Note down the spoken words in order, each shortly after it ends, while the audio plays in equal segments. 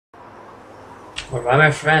Alright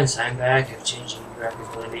my friends, I'm back. I've changed the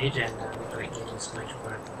graphics a little bit and the game is going to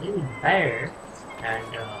work a little better.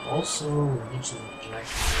 And also we need to collect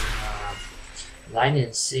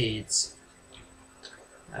lightning seeds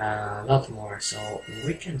a lot more. So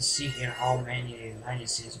we can see here how many lightning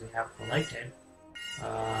seeds we have collected.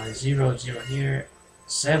 0, 0 here,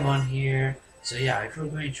 7 here. So yeah, if we're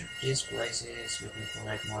going to these places, we can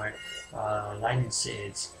collect more lightning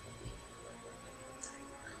seeds.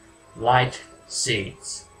 Light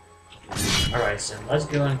seeds. Alright, so let's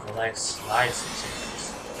go and collect light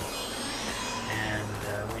seeds. And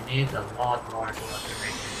we need a lot more to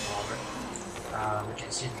activate the power. We can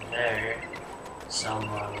see there some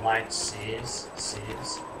light seeds.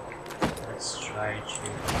 Let's try to.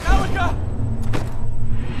 Oh no!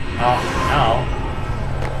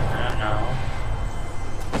 I don't know.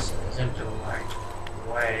 This isn't the right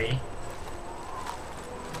way.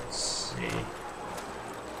 Let's see.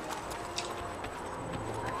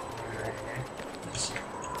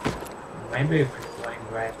 Maybe if we're going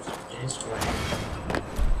right this way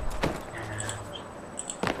and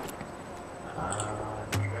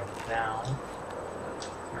drop down.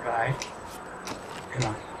 Right. Come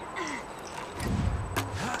on.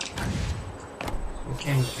 We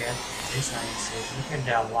can get this line seed. Look at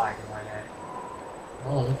that light right there.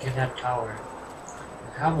 Oh, look at that tower.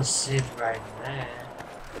 We have a seed right there.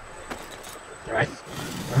 Right?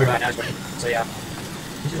 Right now it's ready. So yeah.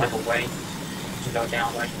 This is like a way to go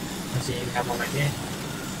down, right? Let's see, we have one right here.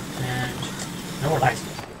 And no more lights.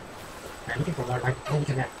 I'm looking for more light. Oh, look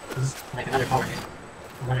at that. This is like another power here.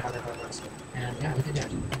 I wonder how that works. And yeah, look at that.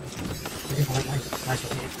 Looking for lights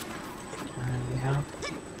over here. And we have.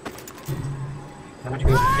 I want to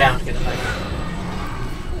go down to get the light.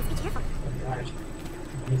 Be careful. Alright.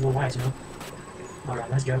 Need more lights, you know? Alright,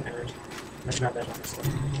 let's go and let's grab that one.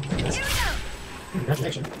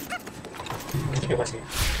 Congratulations. Let's take a west here.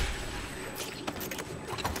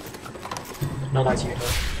 No lights here,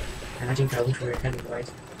 though. And I think I'll look for a candle light.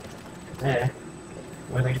 There.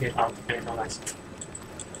 We're going to get out and no lights.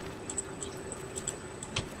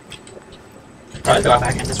 Alright, let's go out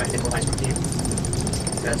back and let's try to get more lights from here.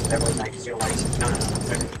 Because there was like 0 lights. No.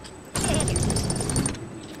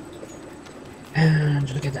 And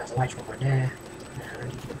look at that, the light over there.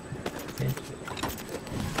 And okay. I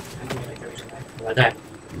think like there is a light. Like that.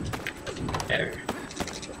 There.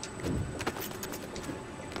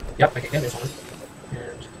 Yep, I can get this one.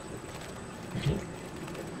 And okay.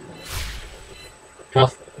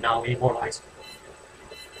 12. Now we need more lights.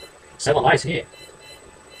 7 lights here.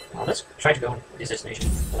 Let's try to go to this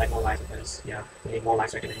destination. Collect more lights because yeah, we need more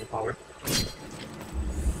lights to activate the power.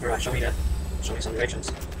 Alright, show me that. Show me some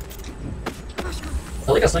directions. I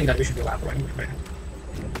think I was saying that we should go out right now.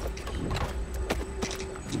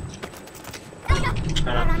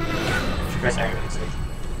 Should press iron instead.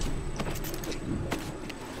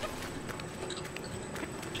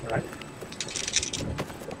 Alright.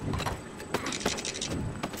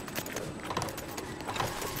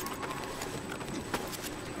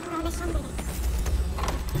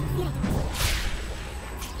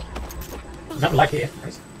 Not like here,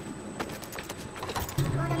 nice.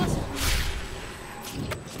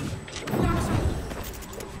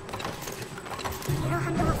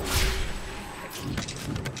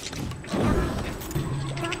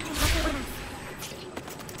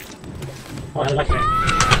 Oh, I like that.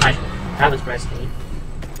 I haven't pressed E.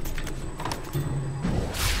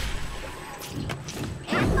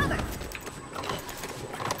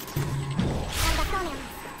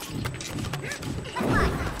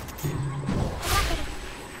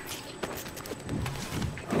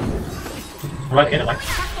 Right here, like.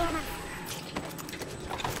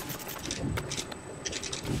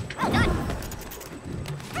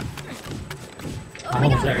 I'm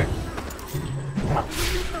almost there. Come on.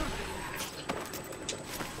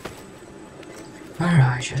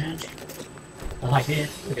 Alright, change. A light here,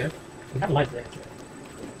 we go. We have a light there.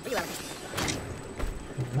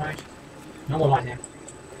 Right. No more light here.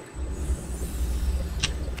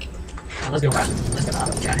 Now let's go back. Let's get out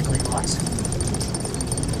of the chat and collect the lights.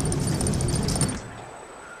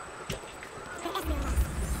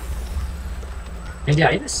 And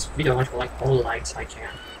yeah, in this video I want to collect all the lights I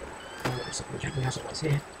can. So we have some lights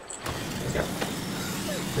here. Let's go.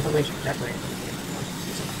 Different way to that way.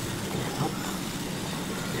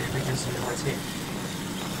 And I can see the lights here.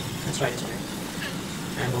 Let's try this way.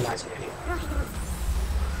 And no lights here.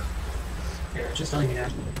 Yeah, just telling me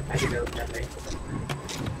that I should go that way.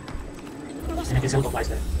 And I can see all the lights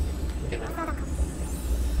there. Okay, now.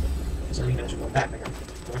 So I think I should go back again.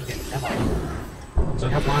 I want to get that light. So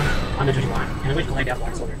we have one on the 21, and I'm going to collect that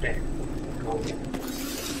lights over there.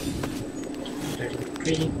 There's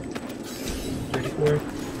 33, 34.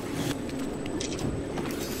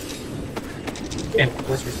 And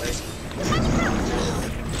let's replace.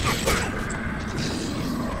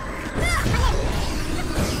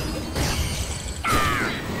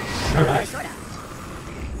 Alright.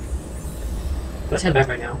 Let's head back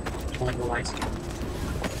right now. Collect the lights.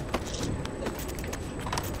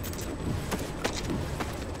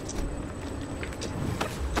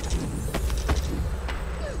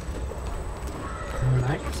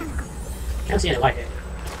 Alright. Can't see any light here.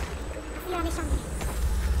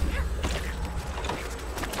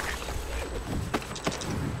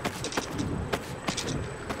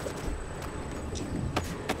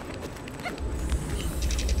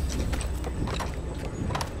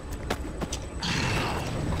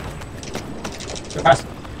 Go fast.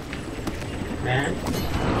 And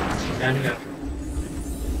down you go.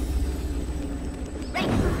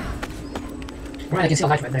 Alright, I can see a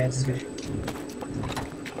light right there, this is good.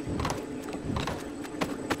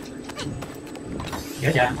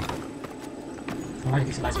 Good, yeah. Alright, I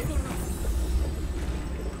can see lights here.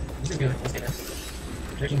 This is good, let's get it.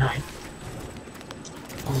 39.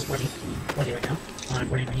 Almost 40. 40 right now.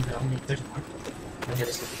 149, but only 30 more. Let's get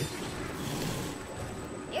this good.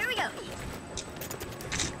 Here we go.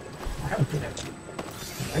 I haven't put that.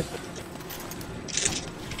 Alright.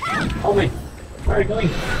 Oh wait, where are you going?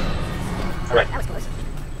 Alright. That was close.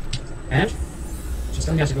 And? Just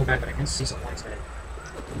telling me I have to go back, but I can see some lights there.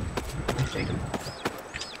 Let's take them.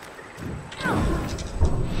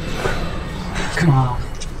 Come on.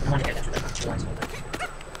 I want to get into the lights over there.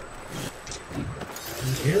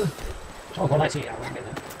 Thank you. Oh, more lights here. I want to get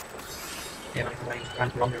them. Yeah, I'm going to run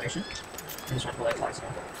the wrong direction. I'm just trying to collect lights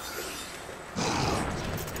here.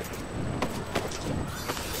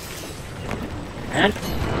 And?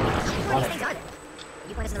 What things are there?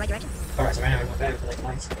 You point us in the right direction? Alright, so right now we're going back to collect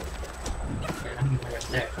lights. And I'm going to go right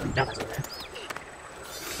there. So that one's over there.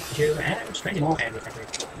 2, and 20 more, and we can do.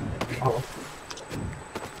 Oh.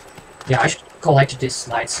 Yeah, I should collect these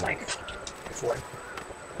lights like before.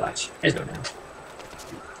 But it's good now.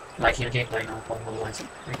 Like in gameplay now, all the lights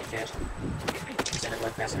we can get. Instead of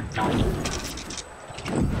like faster. No.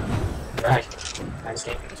 Right. I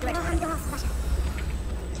escaped.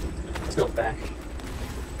 Let's go back.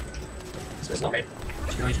 So it's not bad.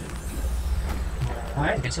 Situation.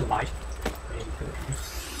 Alright, you can see the light.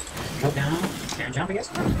 Go down and jump, I guess.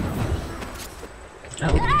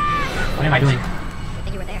 Oh. What am I doing? I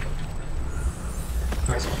think you were there.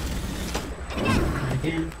 Alright, so. And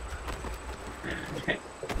again. And okay.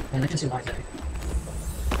 And I can see lights there.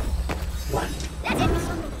 1,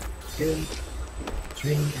 2,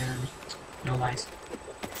 3, and no lights.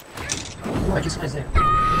 Oh, I just lights there.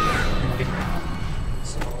 Okay.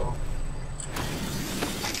 So.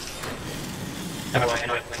 Never mind, I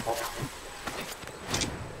know I can fall down.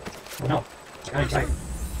 Oh no, I got it right.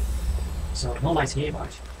 So no lights here, but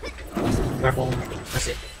careful. Let's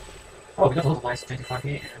see. Oh, we got a lot of lights, 25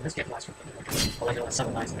 here, and let's get lights from here. Oh, like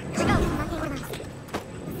 7 lights.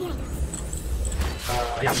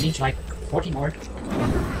 Yeah, we need like 40 more.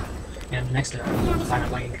 And next time I'm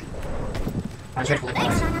going, I'll try to collect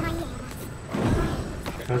lights.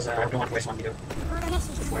 Because I don't want to waste one video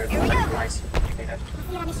where I collect lights. Okay, that.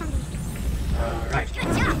 Right.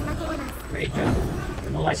 Great job.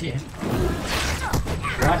 No lights here.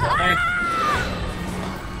 Right, okay.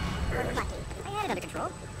 I had it under control.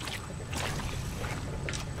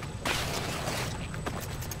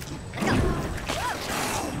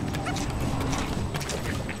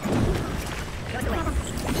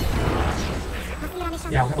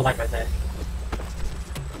 Yeah, we have a light right there.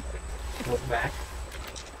 Go back.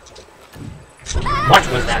 What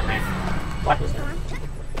was that, man? What was that?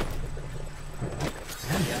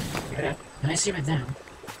 Yeah. And I see right now.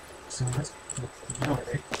 So let's go over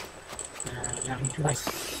there. Now we need 2 lights.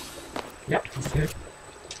 Yep, that's good.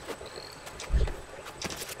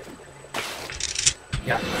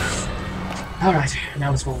 Yeah. Alright, now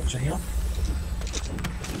let's go over here.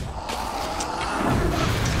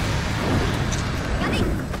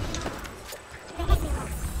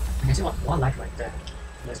 I can see one light right there.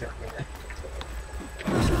 Let's go right there.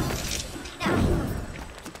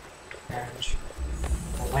 And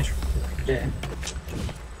one light right there.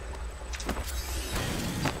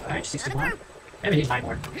 Alright, 61. Maybe we need 9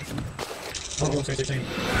 more. Oh, sorry.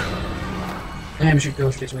 Damn, we should go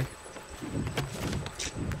this way.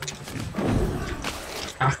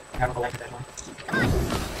 Ah, I haven't collected that one. I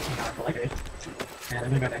collected it. And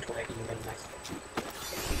I'm gonna go back to collecting it next.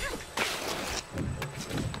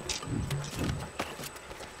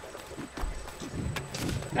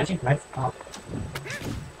 I think right up.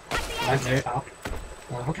 Right there up.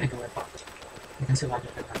 Well, how can I go right up? You can still like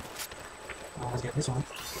it. Let's get this one.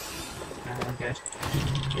 And get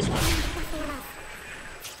this one.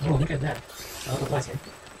 Oh, look at that. A lot of lights here.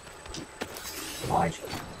 Large.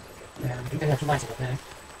 And look at that, 2 lights over there.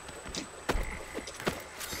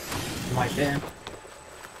 Right there.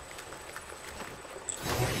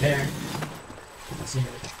 Right there. Let's see.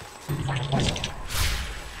 Final lights.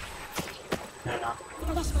 No.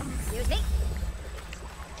 Excuse me.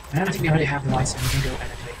 And I think we already have the lights and we can go and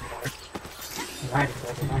activate the water. Right,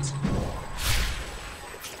 activate the lights.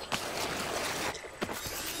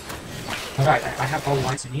 Alright, I have all the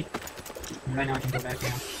lights I need. And right now I can go back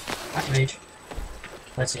down. Activate.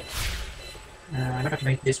 Let's see. I'm gonna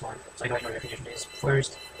activate this one. So I got my finish this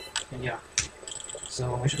first. And yeah.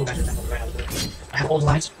 So I should go back to the temple right now. I have all the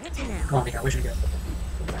lights. Come on, Nika, where should we go?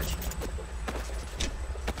 Right.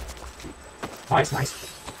 Oh, it's nice.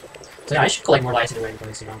 So yeah, I should collect more lights anyway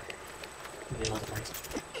because, you know, we need a lot of lights.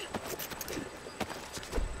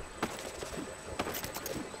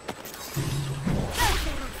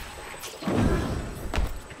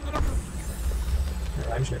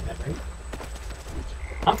 I'm sure that right.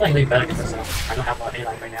 I'm playing League better because I don't have any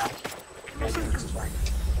light right now. And this is why.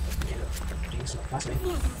 Okay, doing some classmate.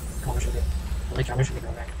 Come on, should we? I think I should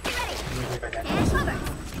go back. I'm gonna leave right back.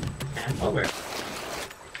 And over. Go.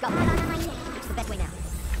 It's the best way now.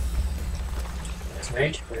 Let's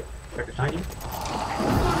rage for perfect timing.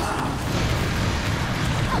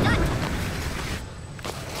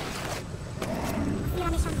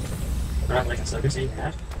 Alright, like I said, good seeing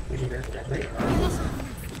that. We should go that way.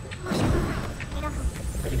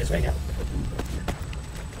 Ready this way, yeah.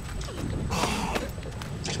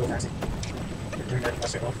 Let's go fast. Turn that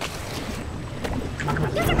cluster off. Come on.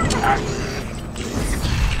 Ah.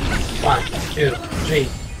 1, 2, 3.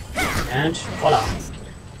 And voila.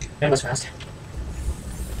 That was fast.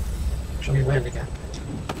 Show me where they go.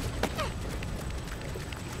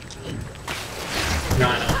 No,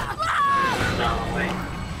 wait.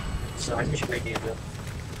 So I think we should wait the other.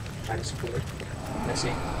 Try to support it. Let's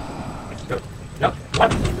see. Go. No.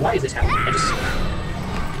 What? Why is this happening? I just...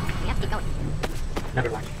 We have to keep going. Never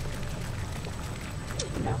mind.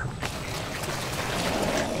 Now, come on.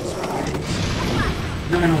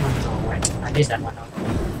 No, wait. I missed that one. No.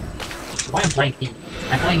 Why I'm playing E?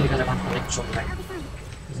 I'm playing because I want to collect the shoulder right.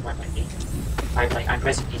 This is why I'm playing E. I'm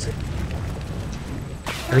pressing E. I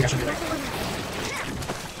think I should be right.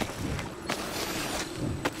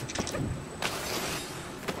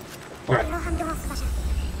 Alright.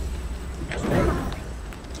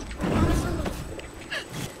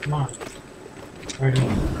 Come on. Where are you?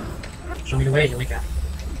 Show me the way, Yulika.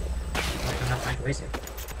 I don't have time to waste it.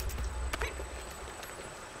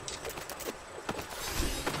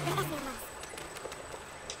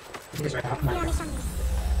 I think it's right off my head.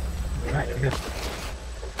 Alright, there we go.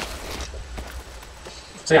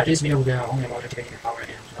 So yeah, this video will be only about activating your power and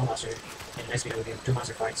no monster. In the next video will be 2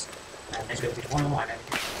 monster fights. And next video will be tomorrow. I'm having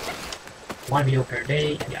 1 video per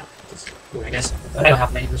day. And yeah, just cool, I guess. But I don't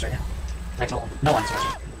have many views right now. Like no one's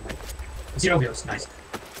watching. 0 views, nice.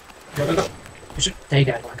 Go. You should take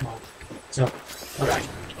that one, come on. So, alright.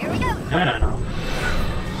 Here we go. No.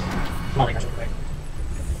 Come on, I should be quick.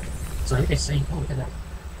 So I think they're saying, oh, look at that.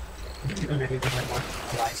 I think we're going to maybe collect more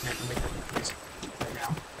lights and collect this right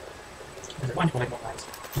now. There's a bunch of collect more lights.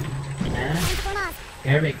 And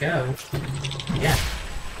here we go. Yeah.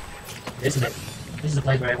 This is it. This is the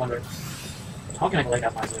place where I wonder, how can I collect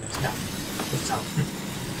that lights with this? No. This is how.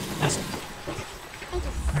 That's it.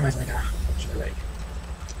 Otherwise, like, should be ready.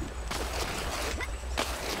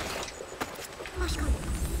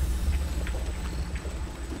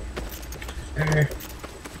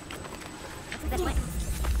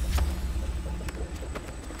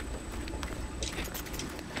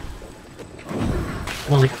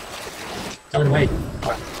 Come on, Lika. Tell me the way.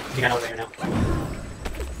 Alright, you got an elevator now.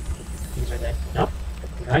 He's right there. Nope.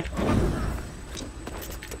 Right.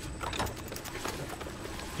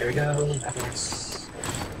 There we go. Afterwards.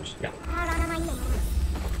 Yeah.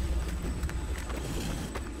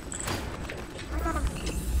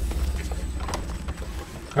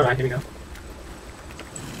 Alright, here we go.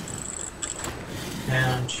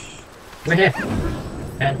 And we're here.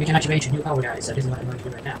 And we can activate a new power, guys. That is what I'm going to do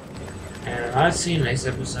right now. And I'll see you next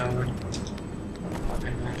episode.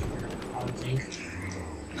 I think.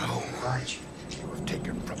 No. Right. You have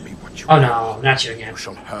taken from me what you Oh no, not you again. You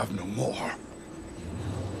shall have no more.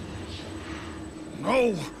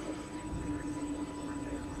 No!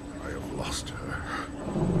 I have lost her.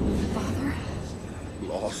 Father,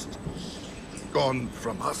 Lost. Gone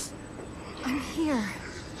from us. I'm here.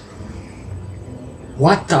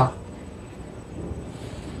 What the?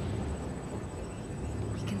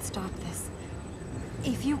 We can stop this.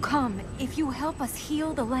 If you come, if you help us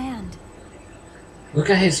heal the land. Look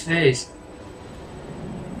at his face.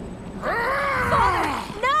 Father,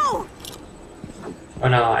 no! Oh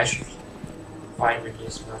no, I should fight with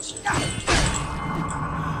this monster.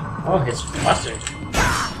 Oh, his buster.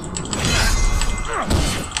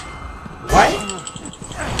 What?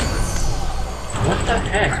 What the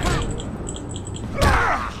heck?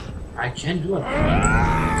 I can't do it.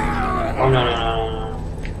 Oh no no no no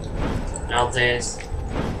no. Not this.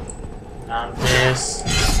 Not this.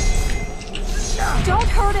 Don't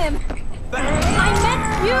hurt him! I meant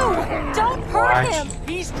you! Don't hurt What? him!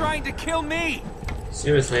 He's trying to kill me!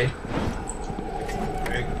 Seriously?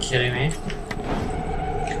 Are you kidding me?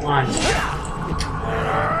 Come on.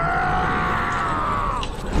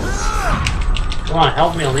 Come on,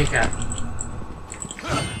 help me, Alika.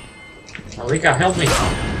 Alika, help me.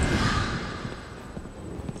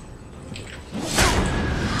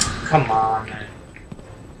 Come on, man.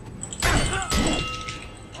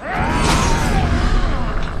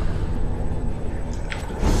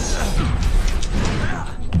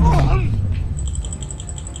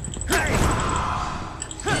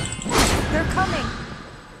 They're coming!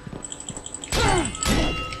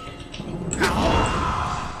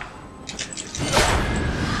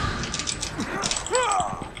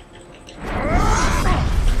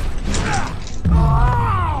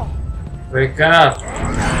 Wake up!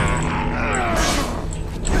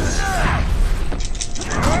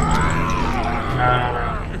 No, no, no.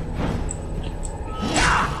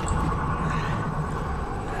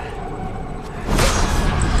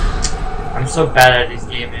 I'm so bad at this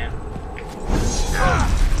game, man.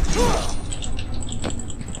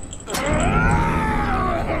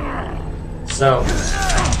 So,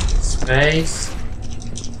 space.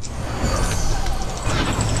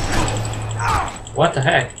 What the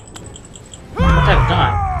heck? What have I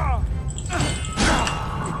done?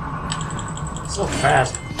 So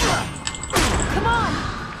fast. Come on!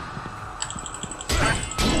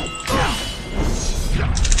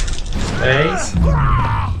 Space.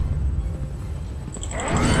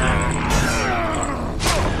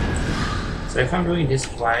 So if I'm doing this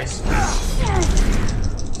twice.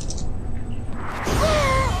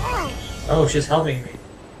 Oh, she's helping me.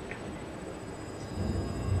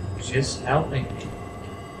 She's helping me.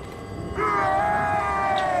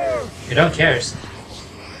 You don't care.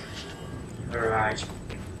 Alright.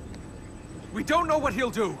 We don't know what he'll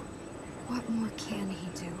do! What more can he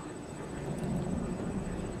do?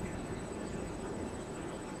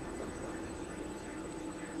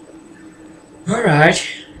 Alright.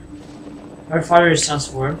 Our father is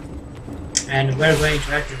transformed. And we're going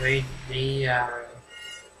to activate the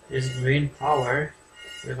this green power.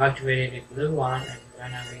 We've activated the blue one and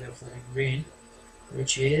right now we go for the green.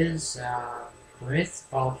 Which is width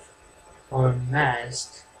of our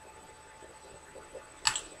mast.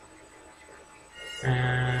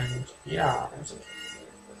 And yeah, that's it.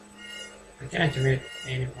 I can't activate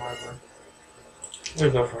any power, but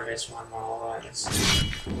we'll go for this one. Alright,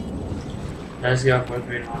 let's go for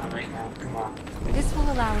green one right now. Come on. This will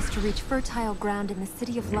allow us to reach fertile ground in the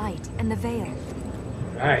City of Light and the Veil.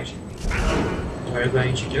 Right. We're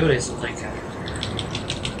going to do this like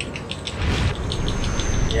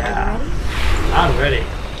yeah. Ready? I'm ready.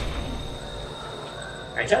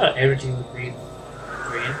 I thought everything would be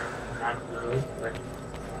green, not blue, but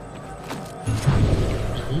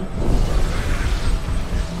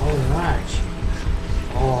alright.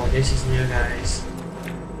 Oh, this is new, guys.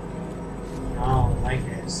 Oh, I like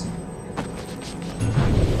this. I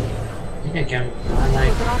think I can. I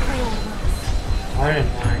like more than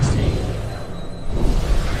nice thing.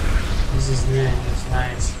 This is new and it's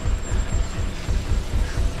nice.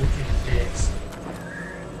 Look at this.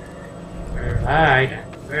 Alright,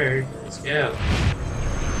 bird, let's go.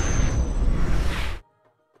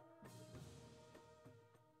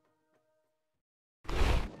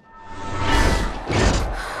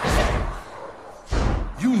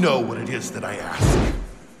 You know what it is that I ask.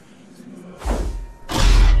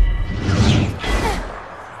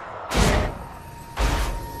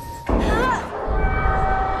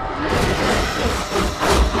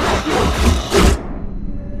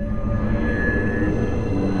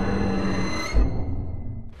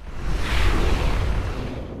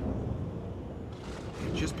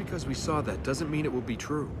 Just because we saw that doesn't mean it will be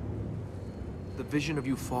true. The vision of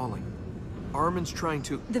you falling. Armin's trying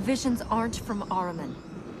to... The visions aren't from Ahriman.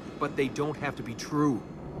 But they don't have to be true.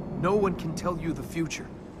 No one can tell you the future.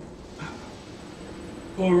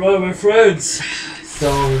 Alright, my friends.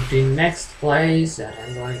 So the next place that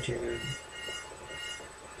I'm going to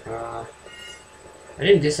I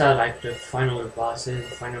think these are like the final bosses,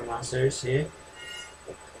 the final monsters here.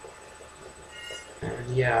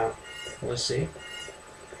 And yeah, we'll see.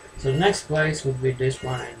 So the next place would be this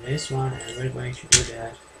one, and we're going to do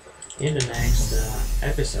that in the next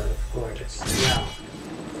episode, of course. Yeah.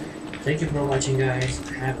 Thank you for watching, guys.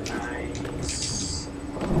 Have a nice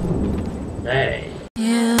day.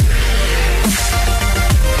 Yeah.